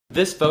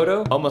This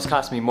photo almost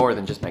cost me more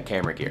than just my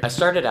camera gear. I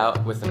started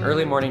out with an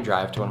early morning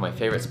drive to one of my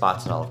favorite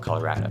spots in all of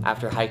Colorado.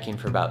 After hiking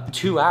for about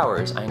 2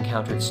 hours, I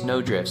encountered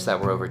snowdrifts that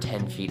were over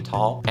 10 feet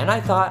tall, and I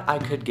thought I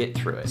could get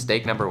through it.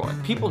 Mistake number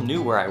one. People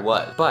knew where I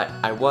was, but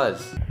I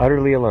was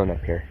utterly alone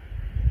up here.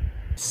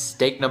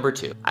 Mistake number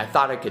two. I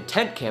thought I could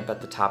tent camp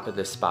at the top of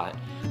this spot,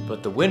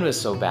 but the wind was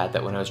so bad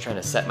that when I was trying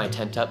to set my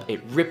tent up,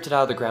 it ripped it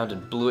out of the ground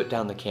and blew it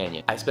down the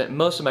canyon. I spent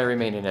most of my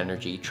remaining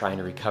energy trying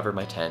to recover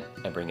my tent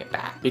and bring it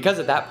back. Because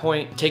at that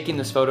point, taking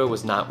this photo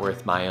was not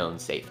worth my own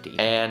safety,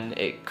 and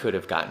it could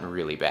have gotten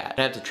really bad.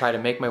 I had to try to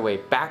make my way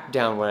back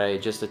down what I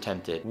had just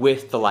attempted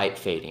with the light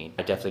fading.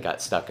 I definitely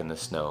got stuck in the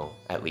snow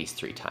at least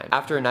 3 times.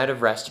 After a night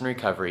of rest and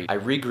recovery, I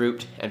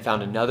regrouped and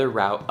found another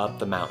route up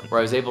the mountain where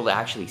I was able to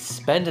actually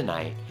spend a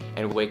night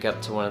and wake up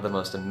to one of the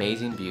most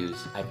amazing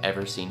views I've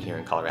ever seen here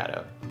in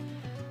Colorado.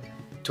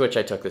 To which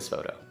I took this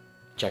photo.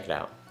 Check it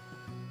out.